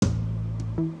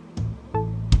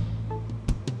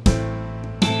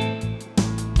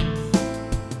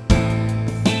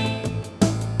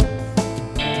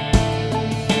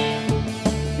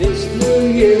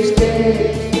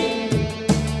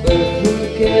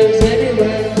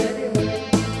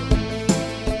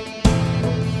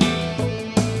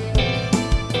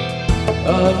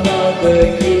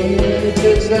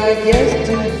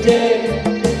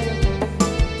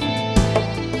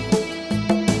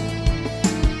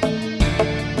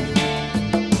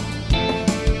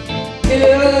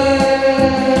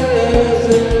Killers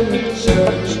in the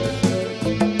church,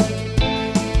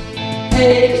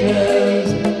 haters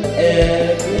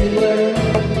everywhere,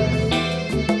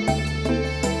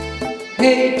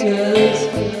 haters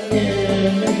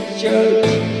in the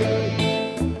church,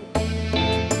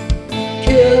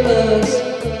 killers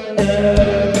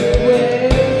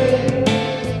everywhere.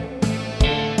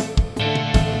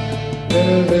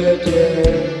 Every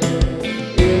day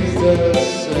is the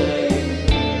same.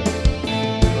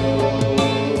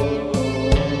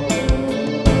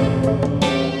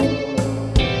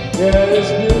 There's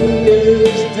New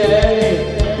Year's Day.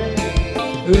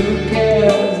 Who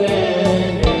cares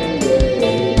anyway?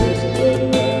 It's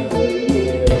another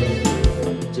year,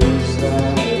 just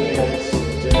like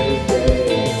yesterday.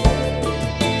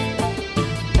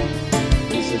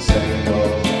 It's the same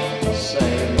old,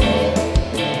 same old.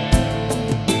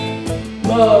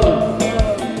 Love,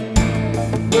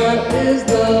 where is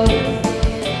love?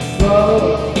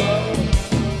 Love,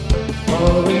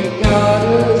 all we got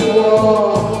is war.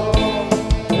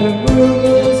 And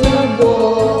rumors of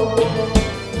war,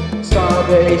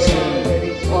 starvation,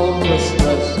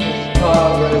 homelessness,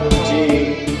 poverty.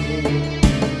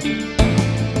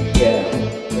 Yeah,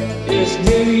 it's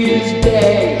New Year's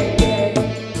Day,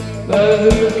 but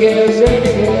who cares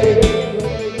anyway?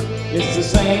 It's the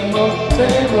same old,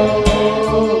 same old.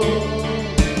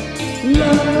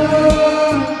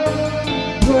 Love,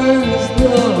 where is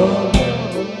love?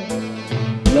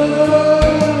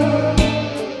 Love,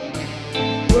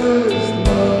 where is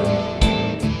love?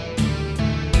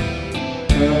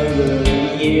 Another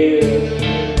year,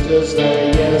 just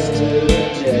like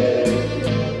yesterday.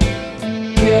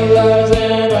 Killers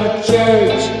in our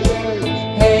church,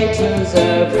 haters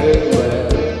everywhere.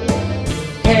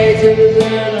 Haters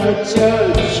in our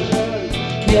church,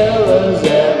 killers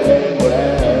everywhere.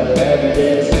 Every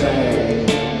day's the same,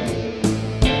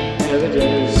 every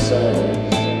day's the same.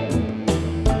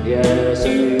 Yeah, it's a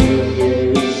New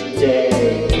Year's Day,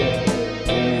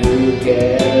 and who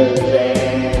cares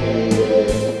anyway?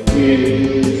 New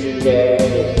Year's Day,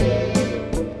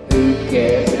 who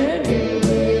cares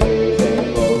anyway?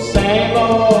 Same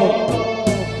old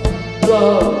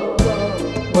love,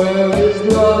 where is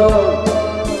love?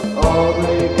 All we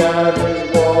got is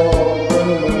war,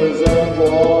 rumors of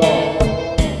war.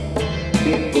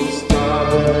 People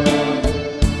starving,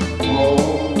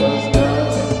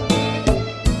 homelessness,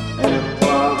 and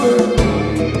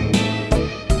poverty.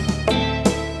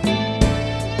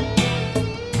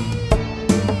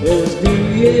 It's New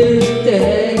Year's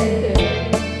Day.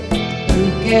 Who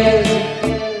cares?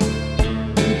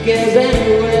 Who cares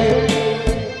anyway?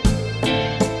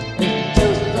 It's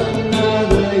just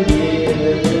another year,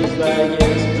 just like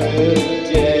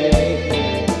yesterday.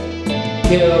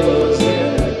 Killers in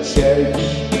the church,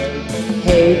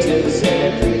 haters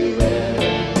everywhere.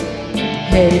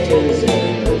 Haters in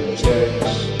the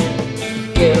church,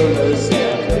 killers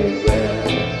everywhere.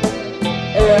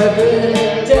 Every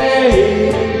day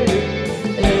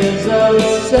is the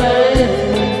same.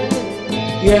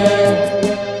 Yeah,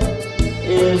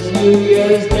 it's New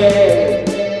Year's Day.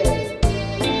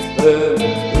 Who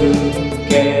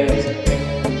cares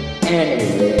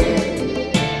anyway?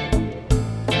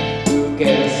 Who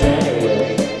cares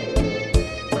anyway?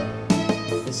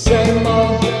 Same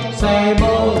old, same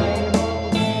old.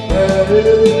 Where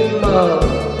is love?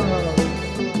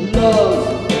 Love,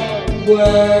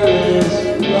 where is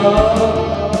love?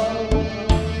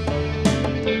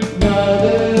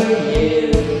 Another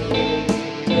year,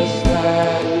 just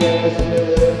like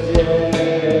yesterday.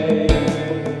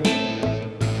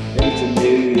 It's a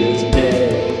New Year's Day,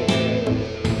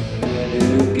 and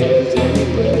who cares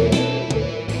anyway?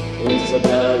 It's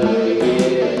another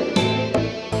year,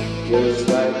 just